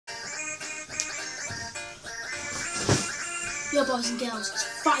Yo boys and girls, it's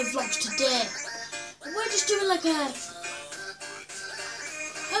 5 vlogs today. And we're just doing like a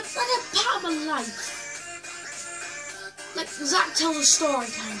part of my life. Like Zach tells a story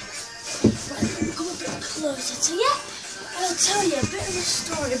kind of. Right, let me come a bit closer to you and I'll tell you a bit of a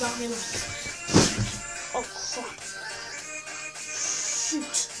story about my life. Oh crap.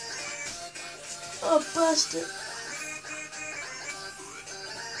 Shoot. Oh bastard.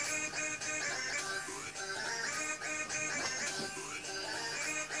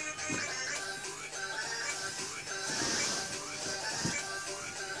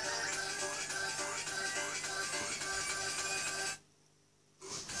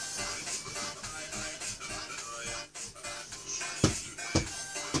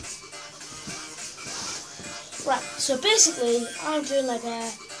 Right, so basically, I'm doing like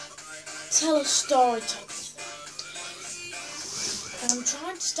a tell a story type of thing. And I'm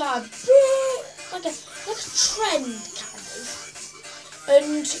trying to start a bit like a trend kind of.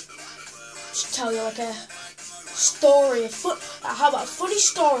 And just tell you like a story, how about a funny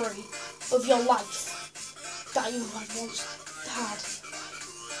story of your life that you have once had.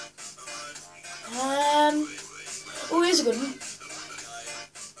 Oh, here's a good one.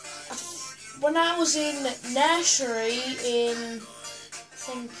 When I was in nursery in, I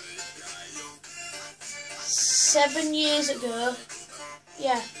think, 7 years ago,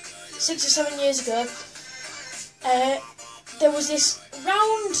 yeah, 6 or 7 years ago, there was this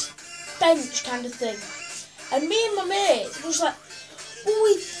round bench kind of thing, and me and my mate was like, well,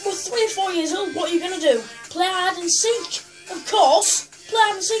 we're 3 or 4 years old, what are you going to do? Play hide and seek? Of course, play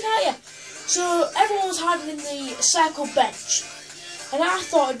hide and seek, aren't you? So everyone was hiding in the circle bench. And I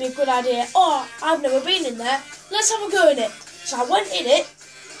thought it'd be a good idea. Oh, I've never been in there. Let's have a go in it. So I went in it,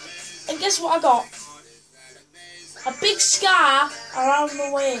 and guess what I got? A big scar around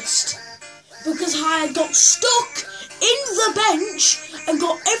my waist. Because I had got stuck in the bench and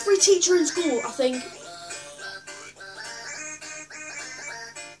got every teacher in school, I think.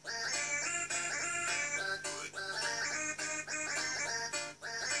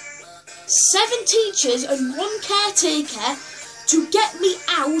 Seven teachers and 1 caretaker to get me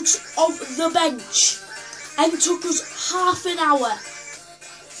out of the bench, and it took us half an hour.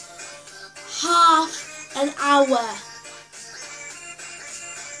 Half an hour.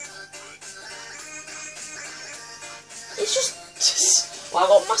 It's just well, I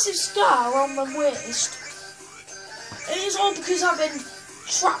got a massive scar around my waist. And it's all because I've been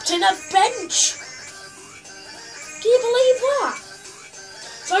trapped in a bench. Can you believe that?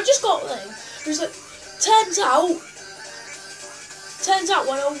 So I just got there. It was like, turns out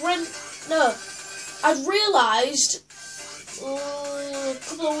when I'd realised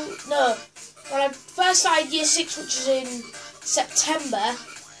when I first started year 6, which was in September,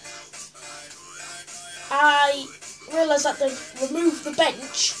 I realised that they'd removed the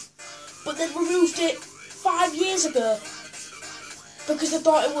bench, but they'd removed it 5 years ago because they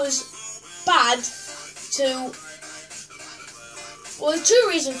thought it was bad to. Well, there's 2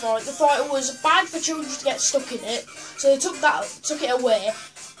 reasons for it. They thought it was bad for children to get stuck in it, so they took it away.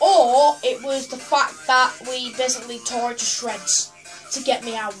 Or it was the fact that we basically tore it to shreds to get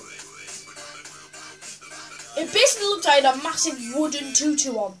me out. It basically looked like a massive wooden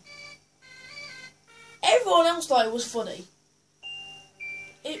tutu on. Everyone else thought it was funny.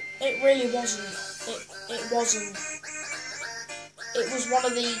 It really wasn't. It wasn't. It was one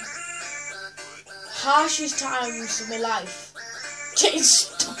of the harshest times of my life. Getting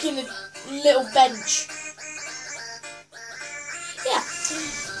stuck in a little bench. Yeah.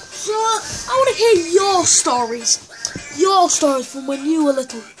 So I want to hear your stories. Your stories from when you were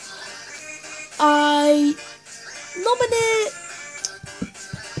little. I nominate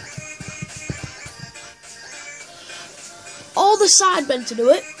all the Sidemen to do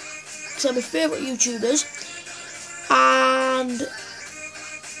it, because they're my favourite YouTubers. And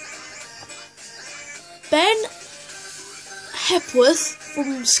Ben Hepworth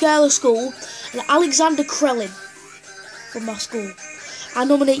from Scalar School and Alexander Krellin from my school. I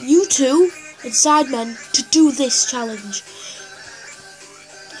nominate you 2 and Sidemen to do this challenge.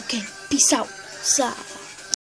 Okay, peace out. Side.